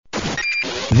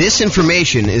This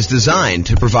information is designed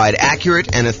to provide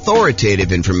accurate and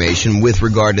authoritative information with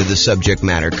regard to the subject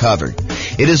matter covered.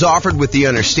 It is offered with the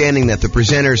understanding that the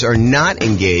presenters are not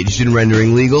engaged in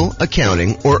rendering legal,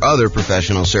 accounting, or other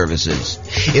professional services.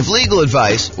 If legal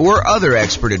advice or other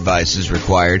expert advice is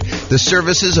required, the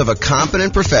services of a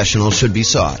competent professional should be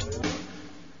sought.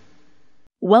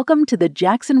 Welcome to the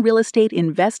Jackson Real Estate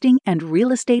Investing and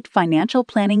Real Estate Financial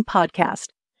Planning Podcast.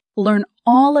 Learn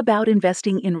all about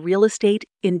investing in real estate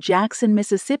in Jackson,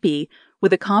 Mississippi,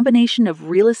 with a combination of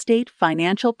real estate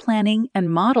financial planning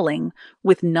and modeling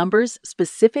with numbers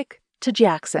specific to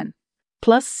Jackson,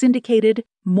 plus syndicated,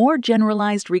 more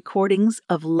generalized recordings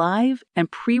of live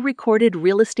and pre-recorded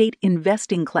real estate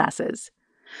investing classes.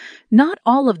 Not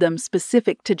all of them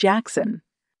specific to Jackson.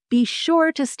 Be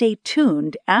sure to stay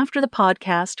tuned after the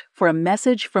podcast for a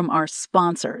message from our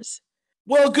sponsors.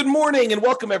 Well, good morning and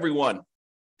welcome, everyone.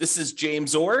 This is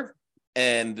James Orr,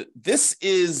 and this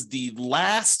is the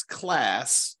last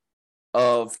class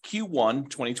of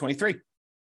Q1 2023.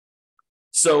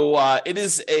 So it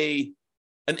is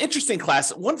an interesting class,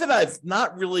 one that I've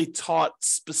not really taught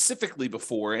specifically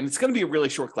before, and it's going to be a really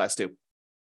short class too.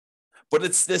 But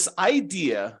it's this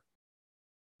idea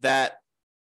that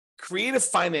creative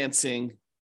financing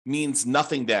means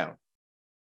nothing down.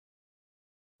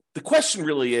 The question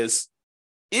really is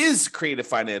creative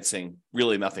financing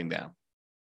really nothing down?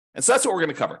 And so that's what we're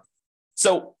going to cover.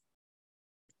 So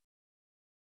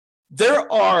there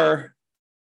are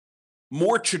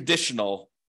more traditional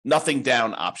nothing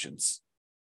down options.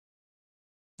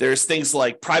 There's things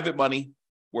like private money,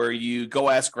 where you go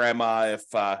ask grandma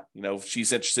if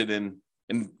she's interested in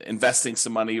investing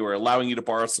some money or allowing you to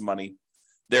borrow some money.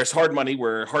 There's hard money,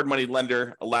 where a hard money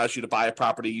lender allows you to buy a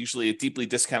property, usually a deeply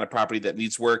discounted property that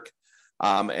needs work.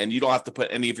 And you don't have to put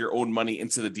any of your own money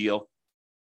into the deal.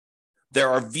 There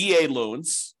are VA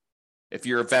loans, if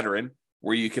you're a veteran,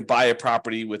 where you can buy a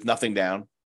property with nothing down.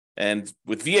 And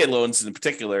with VA loans in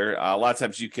particular, a lot of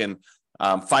times you can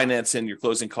finance in your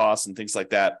closing costs and things like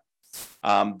that.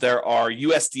 There are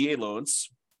USDA loans,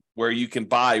 where you can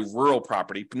buy rural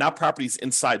property, but not properties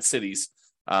inside cities.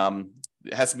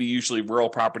 It has to be usually rural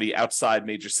property outside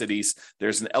major cities.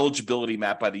 There's an eligibility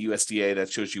map by the USDA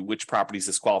that shows you which properties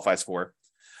this qualifies for.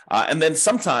 And then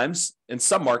sometimes in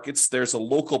some markets, there's a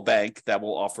local bank that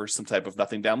will offer some type of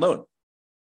nothing down loan.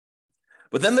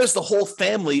 But then there's the whole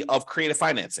family of creative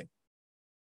financing.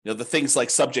 The things like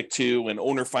subject to and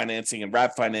owner financing and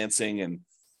wrap financing and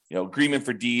agreement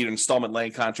for deed, installment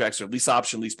land contracts, or lease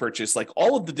option, lease purchase, like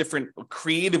all of the different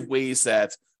creative ways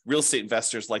that real estate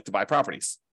investors like to buy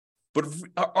properties. But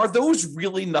are those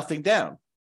really nothing down?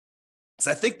 So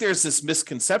I think there's this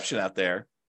misconception out there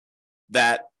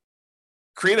that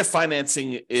creative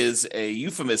financing is a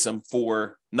euphemism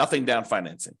for nothing down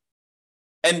financing.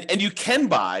 And you can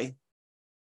buy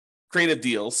creative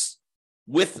deals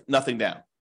with nothing down,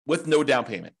 with no down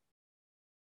payment.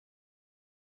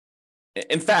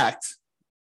 In fact,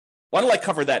 why don't I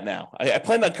cover that now? I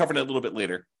plan on covering it a little bit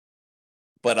later,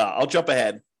 but I'll jump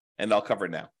ahead and I'll cover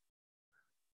it now.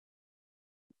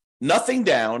 Nothing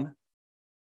down,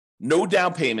 no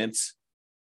down payments,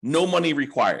 no money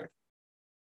required.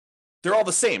 They're all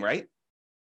the same, right?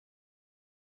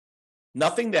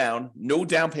 Nothing down, no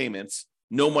down payments,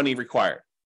 no money required.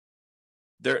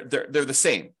 They're the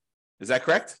same. Is that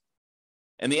correct?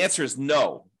 And the answer is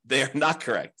no, they are not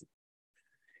correct.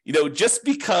 Just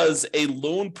because a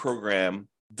loan program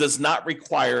does not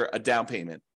require a down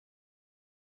payment,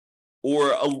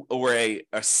 or a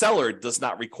seller does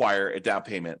not require a down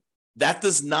payment, that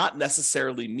does not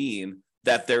necessarily mean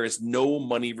that there is no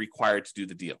money required to do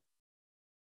the deal.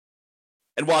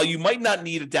 And while you might not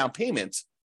need a down payment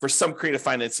for some creative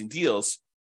financing deals,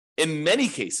 in many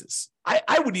cases,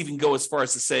 I would even go as far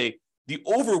as to say the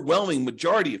overwhelming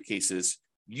majority of cases,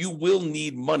 you will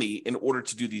need money in order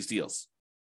to do these deals.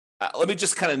 Let me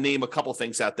just kind of name a couple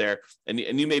things out there, and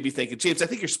you may be thinking, James, I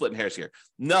think you're splitting hairs here.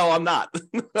 No, I'm not.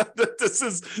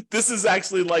 This is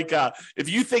actually like if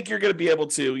you think you're going to be able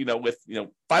to, with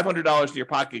 $500 in your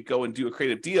pocket, go and do a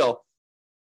creative deal,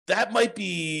 that might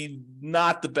be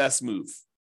not the best move.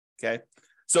 Okay,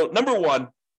 so number one,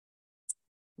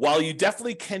 while you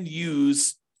definitely can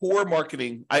use poor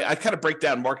marketing, I kind of break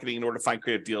down marketing in order to find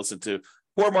creative deals into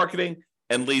poor marketing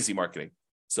and lazy marketing.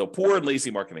 So poor and lazy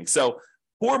marketing. So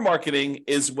poor marketing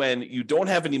is when you don't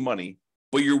have any money,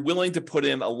 but you're willing to put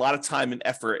in a lot of time and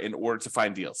effort in order to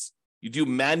find deals. You do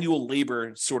manual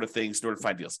labor sort of things in order to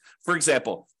find deals. For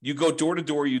example, you go door to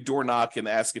door, you door knock and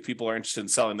ask if people are interested in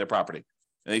selling their property.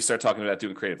 And you start talking about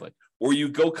doing creatively. or you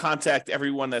go contact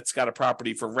everyone that's got a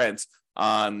property for rent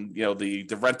on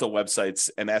the rental websites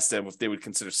and ask them if they would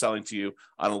consider selling to you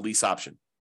on a lease option.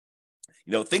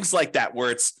 Things like that,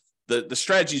 where it's the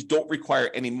strategies don't require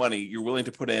any money. You're willing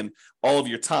to put in all of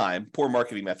your time, poor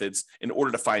marketing methods, in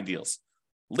order to find deals.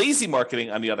 Lazy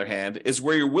marketing, on the other hand, is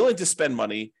where you're willing to spend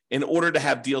money in order to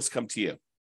have deals come to you.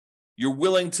 You're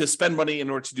willing to spend money in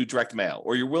order to do direct mail,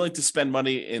 or you're willing to spend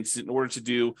money in order to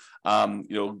do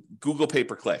Google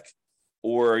pay-per-click,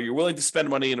 or you're willing to spend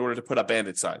money in order to put up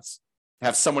bandit signs,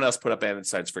 have someone else put up bandit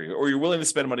signs for you, or you're willing to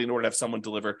spend money in order to have someone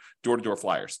deliver door-to-door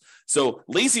flyers. So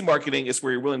lazy marketing is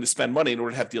where you're willing to spend money in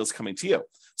order to have deals coming to you.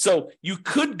 So you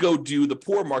could go do the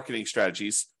poor marketing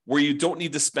strategies where you don't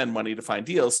need to spend money to find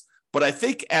deals. But I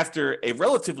think after a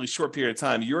relatively short period of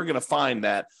time, you're going to find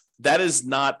that that is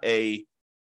not a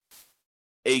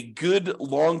good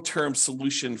long-term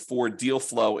solution for deal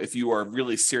flow if you are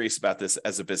really serious about this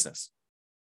as a business.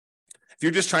 If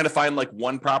you're just trying to find like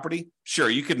one property, sure,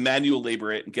 you could manual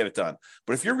labor it and get it done.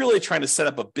 But if you're really trying to set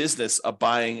up a business of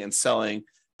buying and selling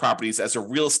properties as a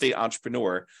real estate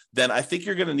entrepreneur, then I think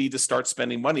you're going to need to start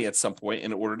spending money at some point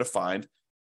in order to find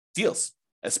deals,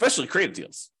 especially creative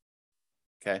deals.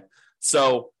 Okay.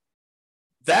 So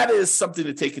that is something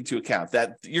to take into account,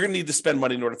 that you're going to need to spend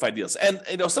money in order to find deals. And,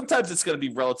 sometimes it's going to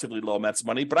be relatively low amounts of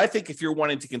money, but I think if you're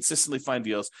wanting to consistently find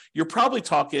deals, you're probably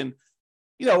talking,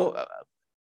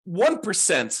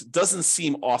 1% doesn't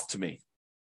seem off to me.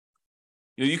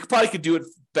 You probably could do it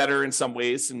better in some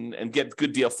ways and get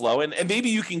good deal flow. And maybe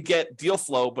you can get deal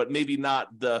flow, but maybe not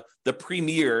the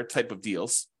premier type of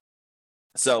deals.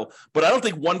 So, but I don't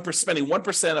think spending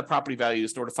 1% of property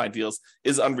values in order to find deals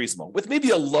is unreasonable, with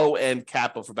maybe a low end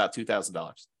cap of about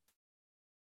 $2,000.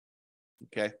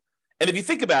 Okay. And if you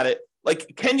think about it,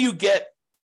 like, can you get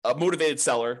a motivated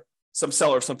seller, some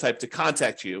seller of some type, to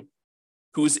contact you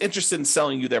who is interested in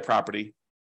selling you their property?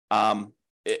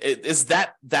 Is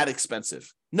that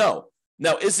expensive? No.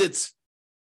 Now, is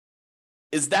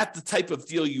that the type of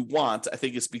deal you want? I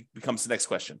think becomes the next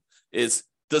question.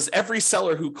 Does every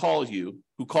seller who calls you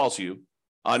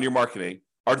on your marketing,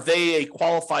 are they a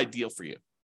qualified deal for you?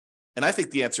 And I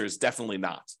think the answer is definitely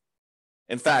not.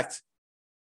 In fact,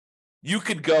 you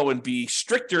could go and be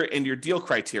stricter in your deal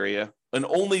criteria and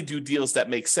only do deals that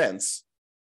make sense.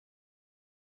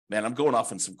 Man, I'm going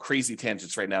off on some crazy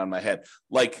tangents right now in my head.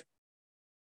 Like,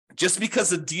 just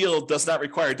because a deal does not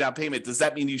require down payment, does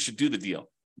that mean you should do the deal?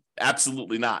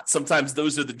 Absolutely not. Sometimes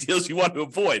those are the deals you want to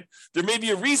avoid. There may be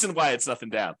a reason why it's nothing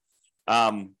down.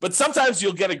 But sometimes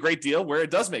you'll get a great deal where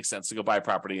it does make sense to go buy a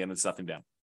property and it's nothing down.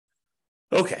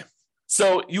 Okay.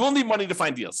 So you will need money to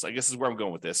find deals, I guess is where I'm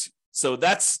going with this. So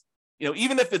that's,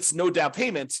 even if it's no down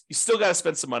payment, you still got to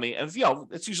spend some money. And,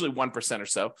 it's usually 1% or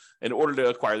so in order to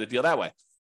acquire the deal that way.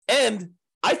 And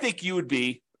I think you would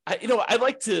be,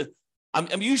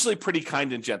 I'm usually pretty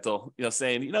kind and gentle,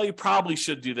 saying, you probably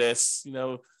should do this,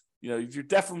 you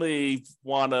definitely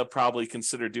want to probably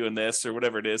consider doing this or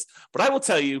whatever it is. But I will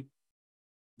tell you,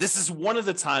 this is one of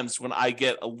the times when I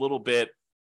get a little bit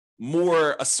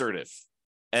more assertive.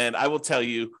 And I will tell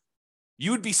you,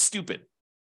 you would be stupid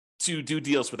to do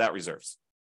deals without reserves.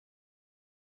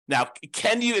 Now,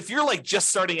 can you, if you're like just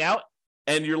starting out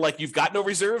and you're like, you've got no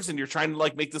reserves and you're trying to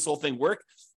like make this whole thing work,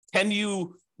 can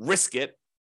you risk it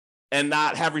and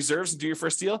not have reserves and do your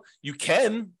first deal? You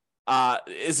can.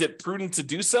 Is it prudent to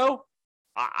do so?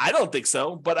 I don't think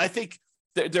so, but I think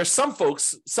there's some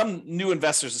folks, some new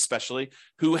investors especially,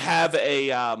 who have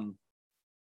their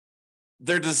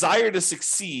desire to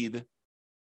succeed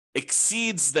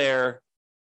exceeds their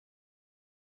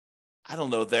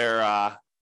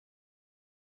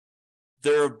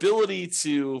ability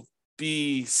to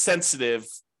be sensitive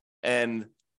and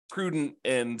prudent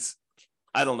and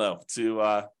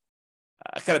to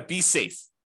kind of be safe.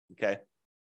 Okay.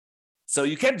 So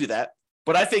you can do that,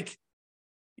 but I think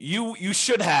you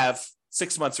should have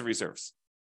 6 months of reserves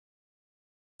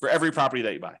for every property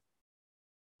that you buy.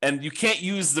 And you can't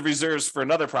use the reserves for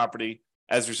another property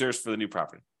as reserves for the new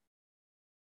property.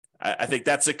 I think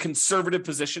that's a conservative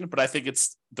position, but I think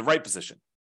it's the right position.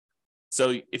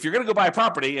 So if you're going to go buy a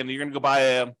property and you're going to go buy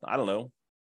a,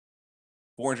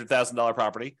 $400,000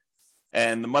 property,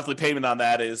 and the monthly payment on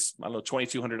that is,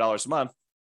 $2,200 a month,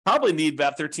 probably need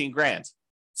about $13,000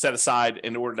 set aside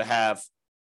in order to have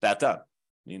that done.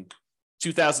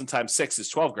 2,000 times 6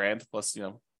 is $12,000 plus,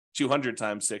 200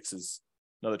 times 6 is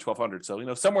another 1,200.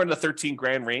 So, somewhere in the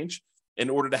 $13,000 range in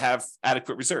order to have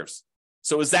adequate reserves.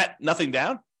 So is that nothing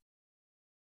down?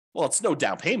 Well, it's no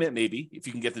down payment, maybe, if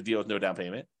you can get the deal with no down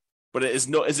payment. But is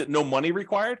it no money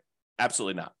required?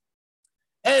 Absolutely not.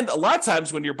 And a lot of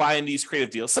times when you're buying these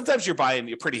creative deals, sometimes you're buying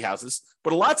your pretty houses,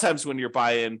 but a lot of times when you're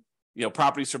buying,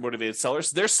 properties from motivated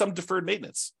sellers, there's some deferred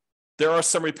maintenance. There are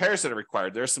some repairs that are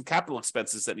required. There are some capital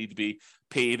expenses that need to be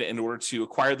paid in order to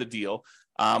acquire the deal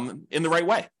in the right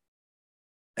way.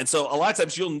 And so a lot of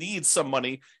times you'll need some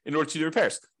money in order to do the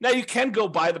repairs. Now you can go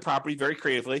buy the property very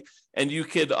creatively, and you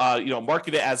could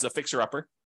market it as a fixer-upper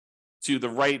to the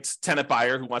right tenant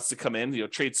buyer who wants to come in,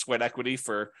 trade sweat equity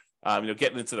for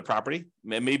getting into the property.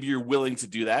 Maybe you're willing to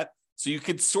do that. So you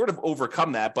could sort of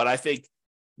overcome that. But I think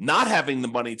not having the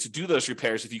money to do those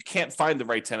repairs, if you can't find the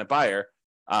right tenant buyer,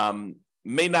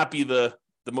 may not be the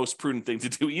most prudent thing to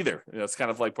do either. It's kind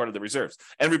of like part of the reserves.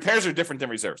 And repairs are different than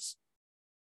reserves.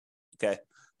 Okay.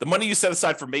 The money you set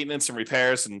aside for maintenance and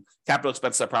repairs and capital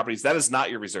expenses on properties, that is not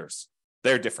your reserves.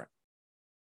 They're different.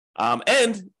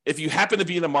 And if you happen to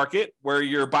be in a market where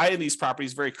you're buying these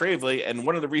properties very creatively, and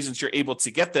one of the reasons you're able to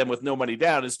get them with no money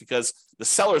down is because the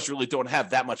sellers really don't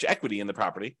have that much equity in the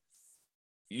property,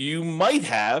 you might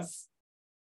have,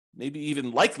 maybe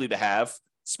even likely to have,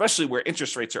 especially where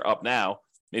interest rates are up now,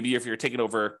 maybe if you're taking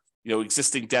over,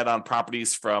 existing debt on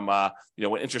properties from,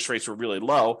 when interest rates were really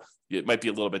low, it might be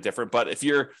a little bit different. But if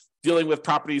you're dealing with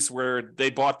properties where they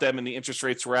bought them and the interest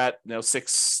rates were at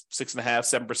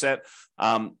 6.5%,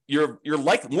 7%, you're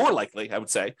more likely, I would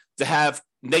say, to have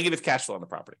negative cash flow on the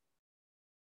property.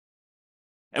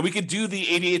 And we could do the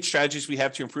 88 strategies we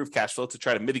have to improve cash flow to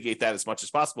try to mitigate that as much as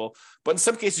possible. But in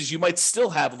some cases, you might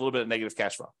still have a little bit of negative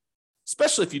cash flow,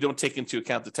 especially if you don't take into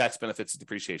account the tax benefits of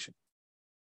depreciation.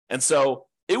 And so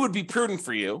it would be prudent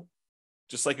for you,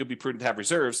 just like it would be prudent to have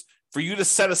reserves, for you to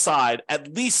set aside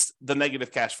at least the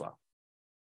negative cash flow.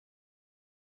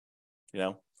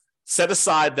 Set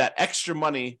aside that extra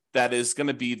money that is going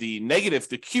to be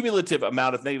the cumulative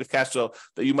amount of negative cash flow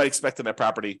that you might expect in that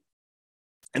property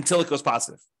until it goes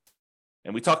positive.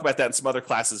 And we talk about that in some other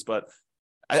classes, but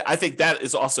I think that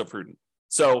is also prudent.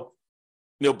 So,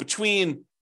 between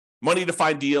money to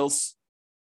find deals,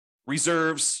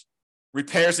 reserves,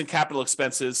 repairs and capital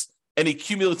expenses, any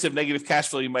cumulative negative cash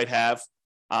flow you might have,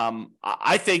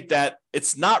 I think that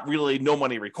it's not really no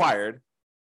money required,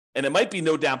 and it might be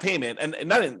no down payment. And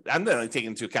I'm not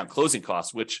taking into account closing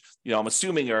costs, which I'm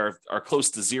assuming are close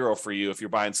to zero for you if you're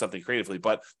buying something creatively,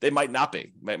 but they might not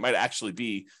be. Might actually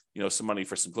be some money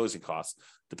for some closing costs,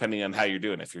 depending on how you're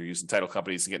doing. If you're using title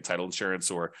companies to get title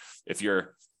insurance, or if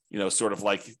you're sort of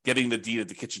like getting the deed at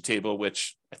the kitchen table,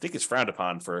 which I think is frowned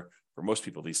upon for most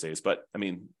people these days. But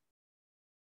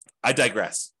I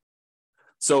digress.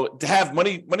 So to have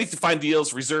money to find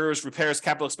deals, reserves, repairs,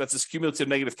 capital expenses, cumulative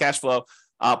negative cash flow,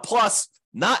 plus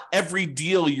not every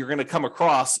deal you're going to come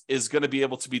across is going to be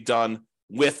able to be done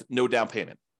with no down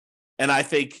payment. And I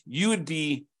think you would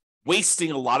be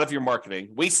wasting a lot of your marketing,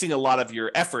 wasting a lot of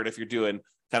your effort if you're doing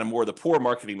kind of more of the poor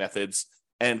marketing methods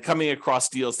and coming across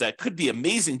deals that could be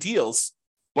amazing deals,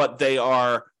 but they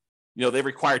are, they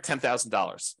require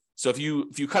 $10,000. So if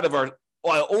you kind of are,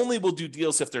 I only will do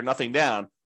deals if they're nothing down,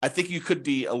 I think you could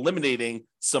be eliminating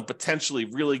some potentially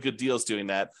really good deals doing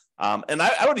that. And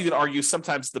I would even argue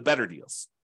sometimes the better deals.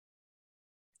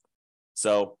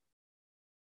 So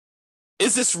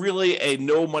is this really a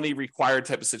no money required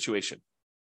type of situation?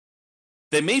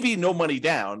 There may be no money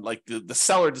down, like the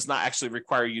seller does not actually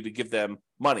require you to give them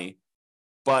money,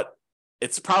 but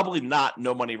it's probably not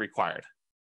no money required.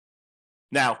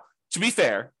 Now, to be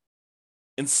fair,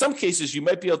 in some cases, you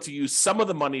might be able to use some of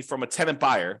the money from a tenant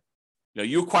buyer.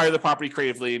 You acquire the property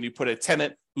creatively and you put a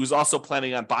tenant who's also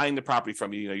planning on buying the property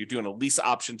from you. You're doing a lease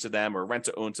option to them or rent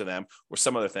to own to them or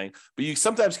some other thing. But you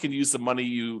sometimes can use the money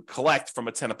you collect from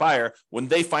a tenant buyer when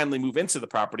they finally move into the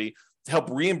property to help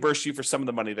reimburse you for some of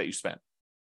the money that you spent.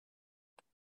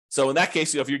 So in that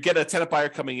case, if you get a tenant buyer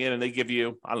coming in and they give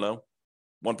you, 1%,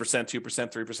 2%,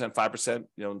 3%, 5%,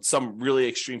 in some really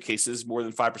extreme cases, more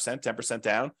than 5%, 10%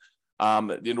 down,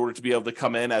 in order to be able to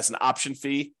come in as an option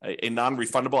fee, a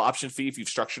non-refundable option fee if you've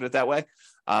structured it that way,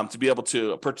 to be able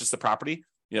to purchase the property.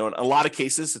 In a lot of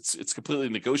cases, it's completely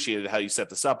negotiated how you set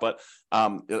this up, but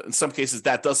in some cases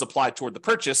that does apply toward the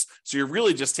purchase. So you're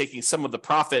really just taking some of the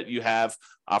profit you have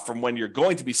from when you're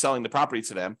going to be selling the property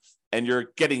to them, and you're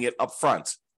getting it up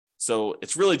front. So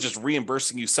it's really just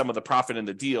reimbursing you some of the profit in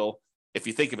the deal, if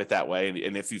you think of it that way,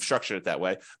 and if you've structured it that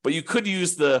way. But you could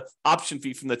use the option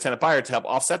fee from the tenant buyer to help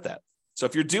offset that. So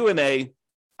if you're doing a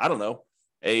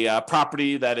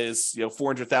property that is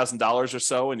 $400,000 or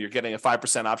so, and you're getting a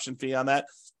 5% option fee on that,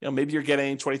 maybe you're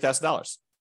getting $20,000,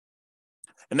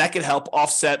 and that could help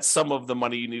offset some of the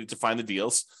money you needed to find the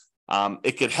deals.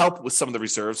 It could help with some of the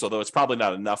reserves, although it's probably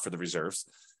not enough for the reserves,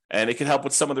 and it can help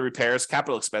with some of the repairs,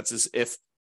 capital expenses if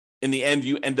in the end,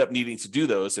 you end up needing to do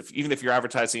those. Even if you're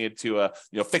advertising it to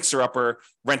a fixer upper,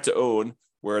 rent to own,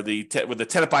 where the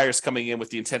tenant buyer is coming in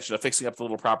with the intention of fixing up the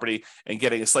little property and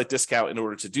getting a slight discount in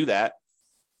order to do that.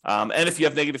 And if you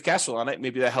have negative cash flow on it,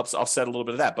 maybe that helps offset a little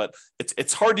bit of that. But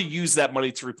it's hard to use that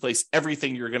money to replace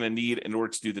everything you're going to need in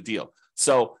order to do the deal.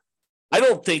 So I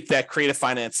don't think that creative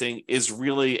financing is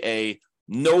really a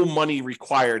no money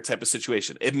required type of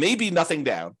situation. It may be nothing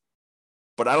down,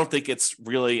 but I don't think it's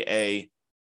really a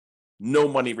no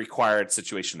money required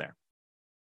situation there.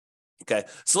 Okay,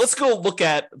 so let's go look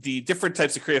at the different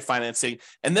types of creative financing,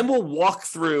 and then we'll walk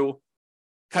through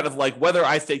kind of like whether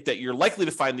I think that you're likely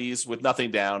to find these with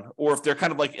nothing down, or if they're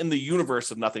kind of like in the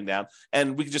universe of nothing down,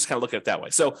 and we can just kind of look at it that way.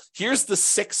 So here's the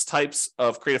 6 types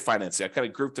of creative financing. I kind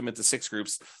of grouped them into 6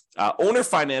 groups. Owner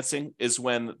financing is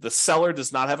when the seller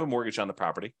does not have a mortgage on the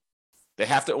property. They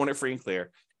have to own it free and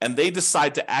clear, and they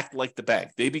decide to act like the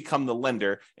bank. They become the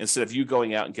lender instead of you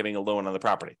going out and getting a loan on the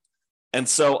property. And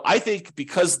so I think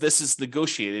because this is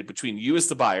negotiated between you as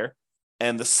the buyer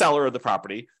and the seller of the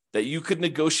property, that you could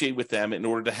negotiate with them in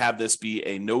order to have this be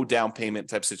a no down payment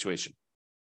type situation.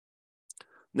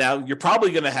 Now, you're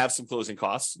probably going to have some closing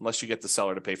costs unless you get the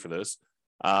seller to pay for those.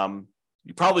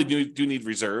 You probably do need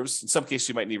reserves. In some cases,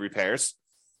 you might need repairs,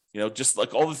 just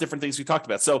like all the different things we talked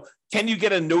about. So can you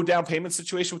get a no down payment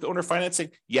situation with owner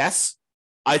financing? Yes.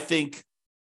 I think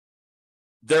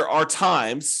there are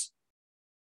times,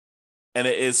 and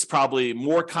it is probably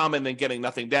more common than getting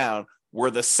nothing down,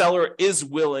 where the seller is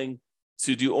willing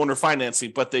to do owner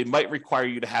financing, but they might require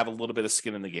you to have a little bit of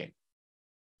skin in the game,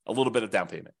 a little bit of down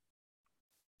payment.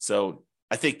 So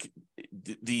I think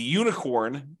the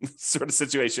unicorn sort of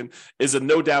situation is a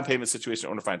no down payment situation,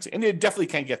 owner financing, and you definitely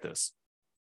can get this.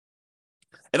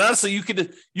 And honestly, you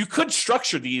could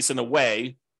structure these in a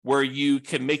way where you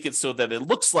can make it so that it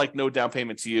looks like no down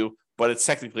payment to you, but it's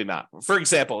technically not. For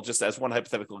example, just as one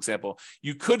hypothetical example,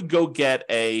 you could go get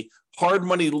a hard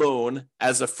money loan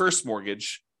as a first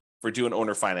mortgage for doing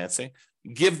owner financing,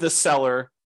 give the seller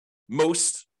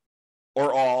most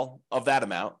or all of that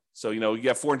amount. So, you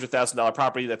have $400,000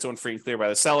 property that's owned free and clear by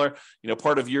the seller.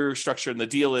 Part of your structure in the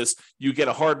deal is you get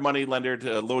a hard money lender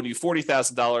to loan you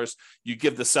 $40,000. You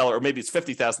give the seller, or maybe it's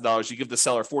 $50,000. You give the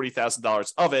seller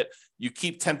 $40,000 of it. You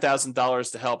keep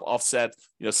 $10,000 to help offset,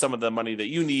 some of the money that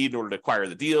you need in order to acquire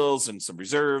the deals and some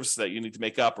reserves that you need to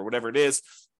make up or whatever it is.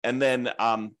 And then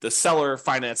the seller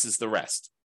finances the rest.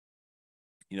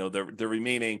 The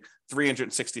remaining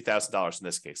 $360,000 in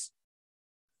this case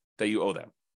that you owe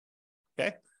them.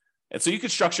 Okay. And so you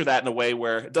could structure that in a way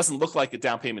where it doesn't look like a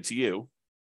down payment to you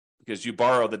because you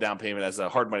borrow the down payment as a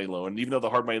hard money loan. And even though the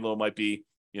hard money loan might be,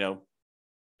 8,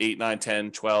 9,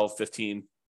 10, 12, 15,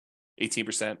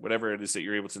 18%, whatever it is that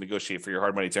you're able to negotiate for your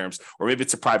hard money terms, or maybe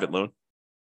it's a private loan.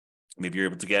 Maybe you're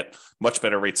able to get much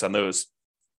better rates on those.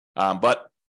 But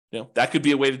that could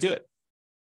be a way to do it.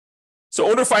 So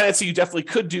owner financing, you definitely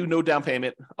could do no down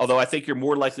payment, although I think you're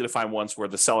more likely to find ones where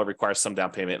the seller requires some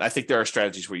down payment. And I think there are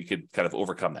strategies where you could kind of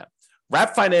overcome that.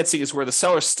 Wrap financing is where the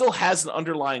seller still has an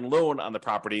underlying loan on the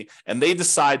property, and they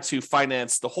decide to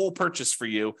finance the whole purchase for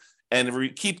you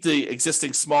and keep the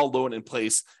existing small loan in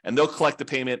place, and they'll collect the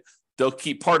payment. They'll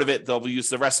keep part of it. They'll use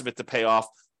the rest of it to pay off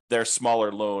their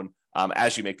smaller loan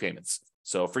as you make payments.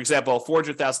 So, for example,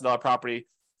 $400,000 property,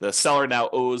 the seller now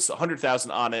owes $100,000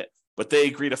 on it, but they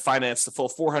agree to finance the full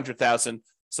 $400,000.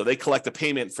 So they collect a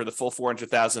payment for the full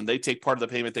 $400,000. They take part of the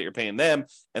payment that you're paying them,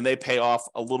 and they pay off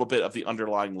a little bit of the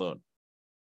underlying loan.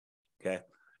 Okay.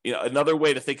 Another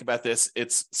way to think about this,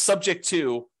 it's subject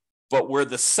to, but where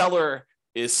the seller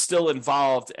is still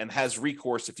involved and has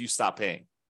recourse if you stop paying.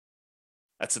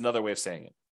 That's another way of saying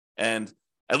it. And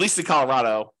at least in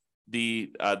Colorado,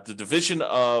 the division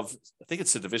of, I think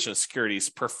it's the Division of Securities,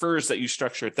 prefers that you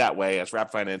structure it that way as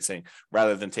wrap financing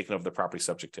rather than taking over the property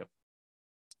subject to.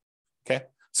 Okay.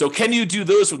 So can you do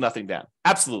those with nothing down?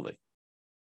 Absolutely.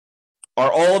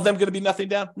 Are all of them going to be nothing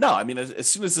down? No. I mean, as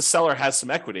soon as the seller has some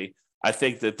equity, I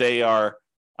think that they are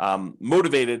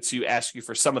motivated to ask you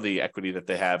for some of the equity that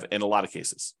they have in a lot of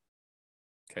cases.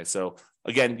 Okay. So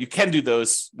again, you can do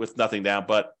those with nothing down,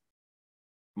 but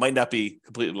might not be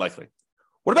completely likely.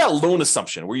 What about loan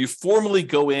assumption, where you formally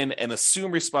go in and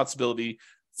assume responsibility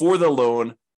for the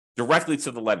loan directly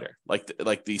to the lender?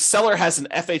 Like the seller has an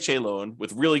FHA loan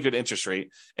with really good interest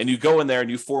rate, and you go in there and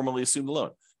you formally assume the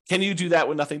loan. Can you do that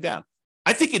with nothing down?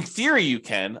 I think in theory you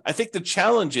can. I think the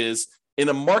challenge is in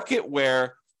a market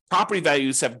where property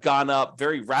values have gone up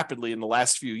very rapidly in the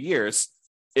last few years,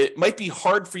 it might be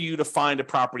hard for you to find a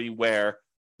property where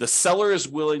the seller is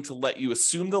willing to let you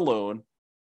assume the loan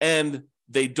and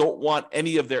they don't want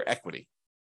any of their equity.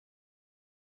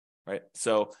 right?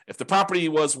 So if the property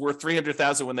was worth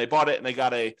 $300,000 when they bought it and they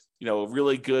got a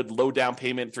really good low down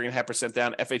payment, 3.5%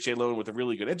 down FHA loan with a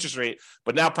really good interest rate,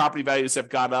 but now property values have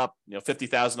gone up, $50,000,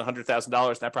 $100,000,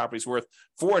 and that property is worth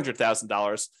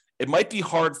 $400,000. It might be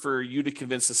hard for you to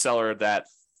convince the seller that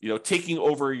taking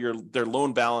over their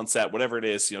loan balance at whatever it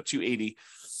is, 280,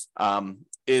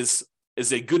 is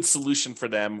a good solution for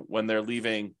them when they're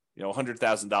leaving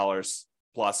 $100,000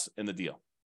 plus in the deal.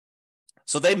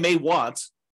 So they may want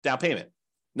down payment.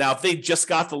 Now, if they just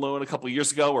got the loan a couple of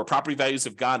years ago, where property values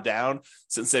have gone down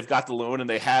since they've got the loan and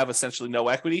they have essentially no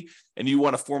equity, and you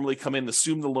want to formally come in,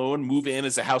 assume the loan, move in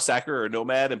as a house hacker or a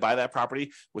nomad and buy that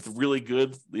property with really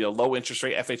good, low interest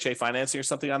rate FHA financing or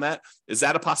something on that, is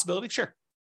that a possibility? Sure.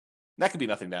 That could be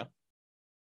nothing down.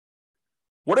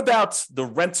 What about the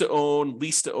rent to own,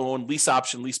 lease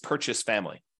option, lease purchase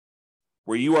family,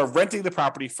 where you are renting the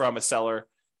property from a seller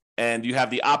and you have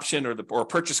the option or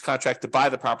purchase contract to buy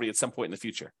the property at some point in the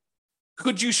future?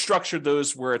 Could you structure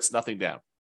those where it's nothing down?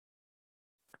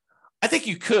 I think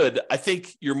you could. I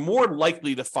think you're more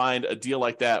likely to find a deal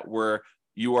like that where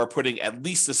you are putting at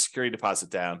least a security deposit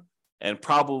down and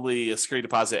probably a security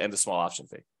deposit and a small option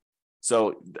fee.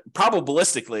 So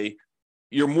probabilistically,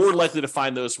 you're more likely to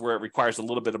find those where it requires a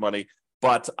little bit of money.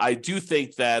 But I do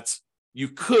think that you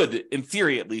could, in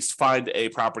theory at least, find a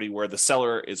property where the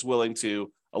seller is willing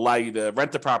to allow you to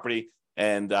rent the property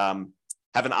and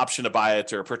have an option to buy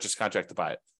it or a purchase contract to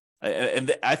buy it.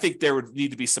 And I think there would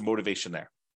need to be some motivation there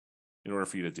in order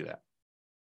for you to do that.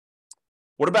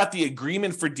 What about the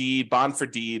agreement for deed, bond for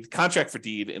deed, contract for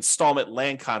deed, installment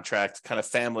land contract kind of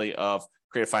family of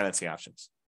creative financing options?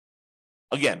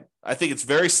 Again, I think it's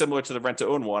very similar to the rent to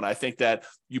own one. I think that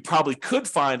you probably could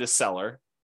find a seller,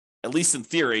 at least in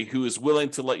theory, who is willing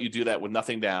to let you do that with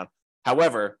nothing down.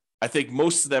 However, I think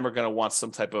most of them are going to want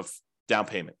some type of down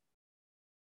payment.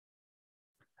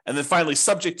 And then finally,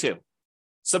 subject to.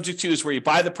 Subject to is where you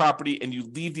buy the property and you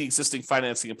leave the existing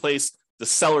financing in place. The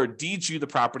seller deeds you the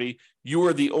property. You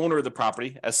are the owner of the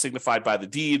property as signified by the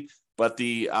deed, but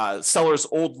the seller's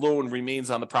old loan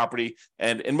remains on the property.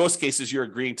 And in most cases, you're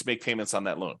agreeing to make payments on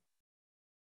that loan.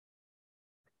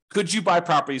 Could you buy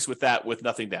properties with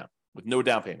nothing down, with no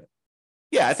down payment?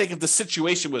 Yeah, I think if the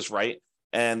situation was right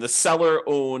and the seller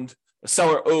owed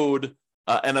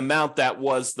an amount that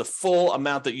was the full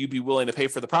amount that you'd be willing to pay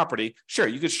for the property, sure,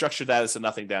 you could structure that as a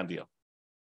nothing down deal.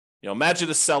 Imagine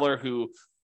a seller who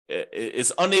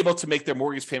is unable to make their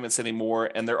mortgage payments anymore,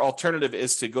 and their alternative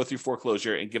is to go through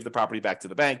foreclosure and give the property back to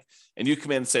the bank. And you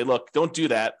come in and say, look, don't do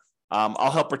that.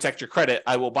 I'll help protect your credit.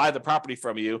 I will buy the property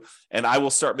from you, and I will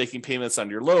start making payments on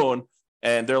your loan.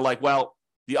 And they're like, well,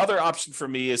 the other option for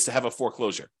me is to have a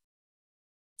foreclosure.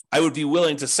 I would be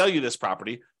willing to sell you this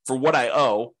property for what I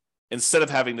owe instead of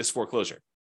having this foreclosure.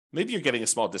 Maybe you're getting a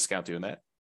small discount doing that.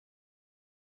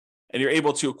 And you're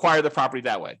able to acquire the property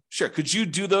that way. Sure. Could you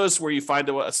do those where you find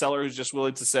a seller who's just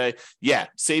willing to say, yeah,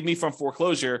 save me from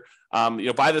foreclosure,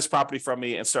 buy this property from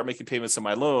me and start making payments on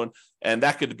my loan. And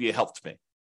that could be a help to me.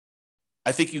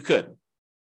 I think you could.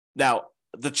 Now,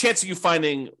 the chance of you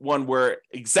finding one where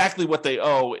exactly what they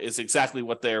owe is exactly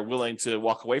what they're willing to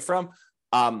walk away from,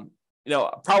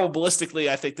 probabilistically,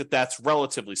 I think that's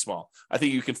relatively small. I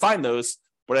think you can find those,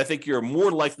 but I think you're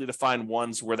more likely to find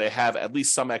ones where they have at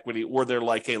least some equity, or they're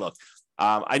like, hey, look,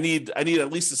 I need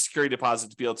at least a security deposit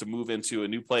to be able to move into a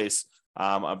new place.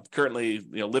 I'm currently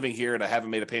living here and I haven't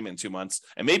made a payment in 2 months.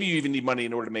 And maybe you even need money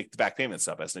in order to make the back payments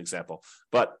up, as an example.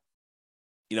 But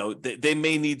they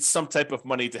may need some type of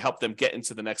money to help them get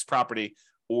into the next property,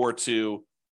 or to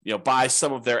buy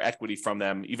some of their equity from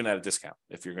them, even at a discount,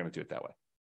 if you're going to do it that way.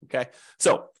 Okay,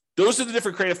 so those are the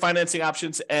different creative financing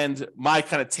options, and my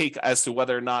kind of take as to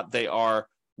whether or not they are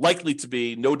likely to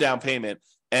be no down payment.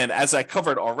 And as I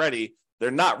covered already, they're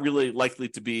not really likely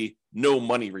to be no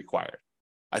money required.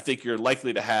 I think you're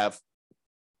likely to have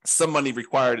some money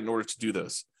required in order to do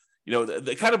those.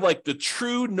 The kind of like the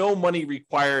true no money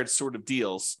required sort of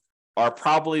deals are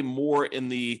probably more in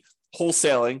the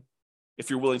wholesaling,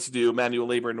 if you're willing to do manual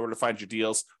labor in order to find your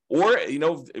deals, or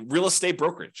real estate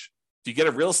brokerage. If you get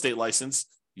a real estate license,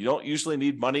 you don't usually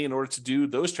need money in order to do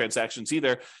those transactions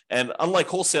either. And unlike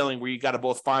wholesaling, where you got to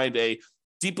both find a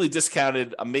deeply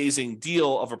discounted, amazing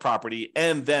deal of a property,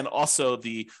 and then also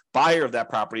the buyer of that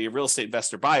property, a real estate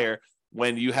investor buyer,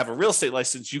 when you have a real estate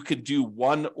license, you could do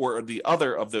one or the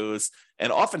other of those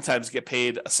and oftentimes get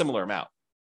paid a similar amount.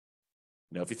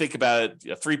 If you think about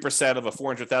it, 3% of a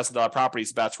 $400,000 property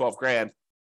is about $12,000.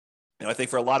 I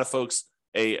think for a lot of folks,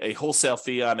 a wholesale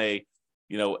fee on an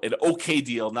okay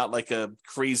deal, not like a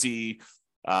crazy,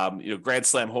 grand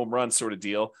slam home run sort of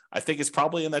deal, I think is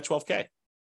probably in that $12,000.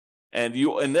 And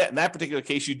you, in that particular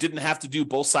case, you didn't have to do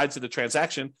both sides of the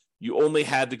transaction. You only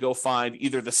had to go find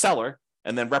either the seller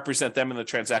and then represent them in the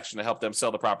transaction to help them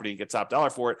sell the property and get top dollar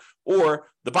for it, or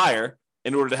the buyer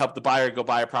in order to help the buyer go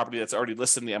buy a property that's already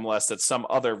listed in the MLS that some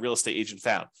other real estate agent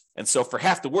found. And so for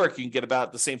half the work, you can get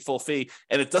about the same full fee,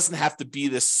 and it doesn't have to be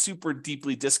this super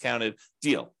deeply discounted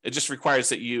deal. It just requires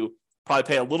that you probably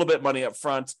pay a little bit of money up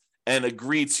front and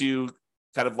agree to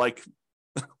kind of like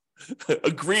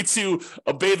agree to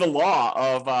obey the law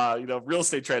of real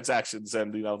estate transactions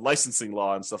and licensing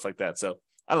law and stuff like that. So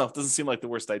I don't know, it doesn't seem like the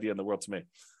worst idea in the world to me,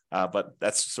 but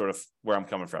that's sort of where I'm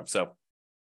coming from. So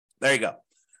there you go.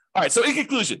 All right, so in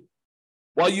conclusion,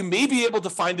 while you may be able to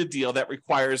find a deal that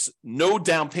requires no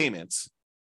down payments,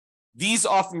 these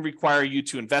often require you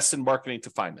to invest in marketing to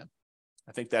find them.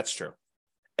 I think that's true.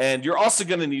 And you're also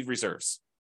going to need reserves.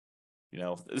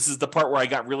 This is the part where I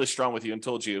got really strong with you and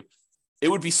told you it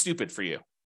would be stupid for you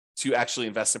to actually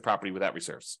invest in property without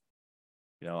reserves.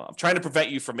 I'm trying to prevent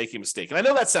you from making a mistake. And I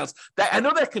know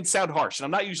that can sound harsh, and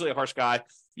I'm not usually a harsh guy,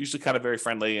 usually kind of very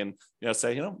friendly and,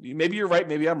 say, maybe you're right,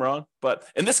 maybe I'm wrong. But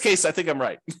in this case, I think I'm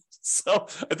right. So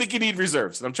I think you need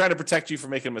reserves, and I'm trying to protect you from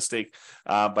making a mistake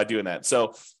by doing that.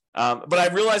 So, but I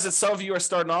realize that some of you are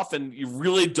starting off and you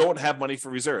really don't have money for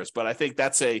reserves, but I think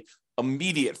that's a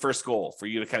immediate first goal for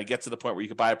you to kind of get to the point where you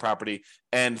can buy a property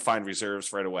and find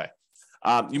reserves right away.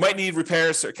 You might need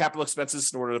repairs or capital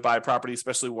expenses in order to buy a property,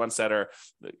 especially ones that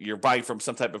you're buying from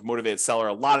some type of motivated seller.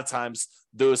 A lot of times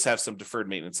those have some deferred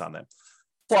maintenance on them.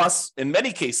 Plus, in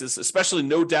many cases, especially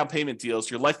no down payment deals,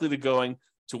 you're likely to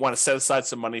want to set aside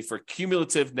some money for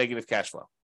cumulative negative cash flow.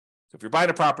 So if you're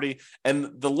buying a property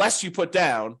and the less you put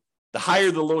down, the higher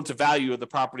the loan to value of the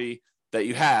property that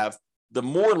you have, the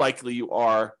more likely you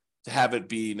are to have it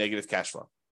be negative cash flow.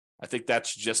 I think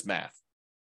that's just math.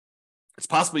 It's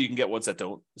possible you can get ones that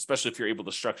don't, especially if you're able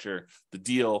to structure the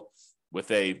deal with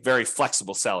a very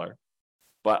flexible seller.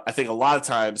 But I think a lot of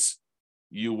times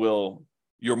you're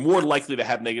more likely to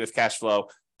have negative cash flow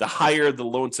the higher the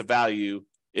loan to value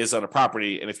is on a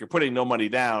property. And if you're putting no money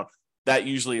down, that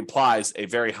usually implies a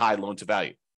very high loan to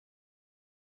value.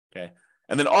 Okay.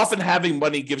 And then often having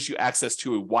money gives you access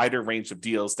to a wider range of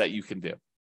deals that you can do.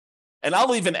 And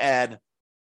I'll even add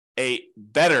a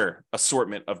better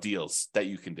assortment of deals that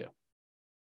you can do.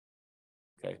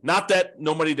 Okay. Not that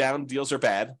no money down deals are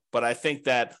bad, but I think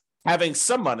that having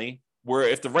some money where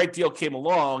if the right deal came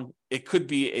along, it could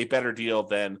be a better deal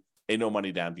than a no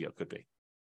money down deal could be.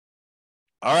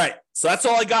 All right. So that's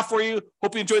all I got for you.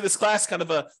 Hope you enjoyed this class, kind of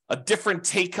a different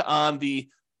take on the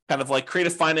kind of like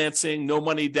creative financing, no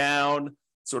money down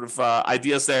sort of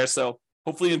ideas there. So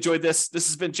hopefully you enjoyed this. This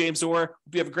has been James Orr.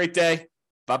 Hope you have a great day.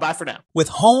 Bye-bye for now. With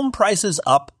home prices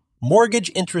up,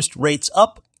 mortgage interest rates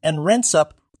up, and rents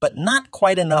up, but not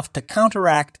quite enough to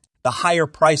counteract the higher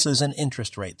prices and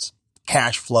interest rates,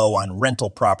 cash flow on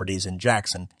rental properties in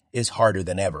Jackson is harder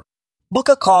than ever. Book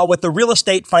a call with the Real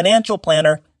Estate Financial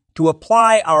Planner to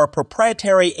apply our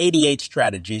proprietary 88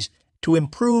 strategies to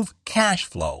improve cash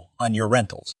flow on your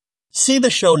rentals. See the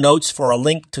show notes for a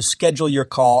link to schedule your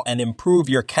call and improve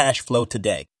your cash flow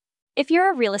today. If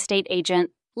you're a real estate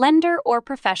agent, lender, or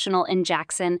professional in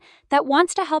Jackson that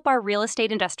wants to help our real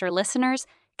estate investor listeners,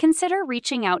 consider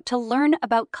reaching out to learn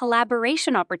about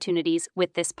collaboration opportunities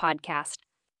with this podcast.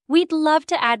 We'd love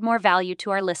to add more value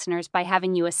to our listeners by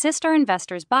having you assist our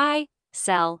investors buy,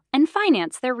 sell, and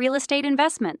finance their real estate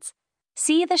investments.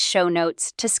 See the show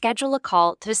notes to schedule a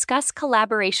call to discuss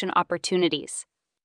collaboration opportunities.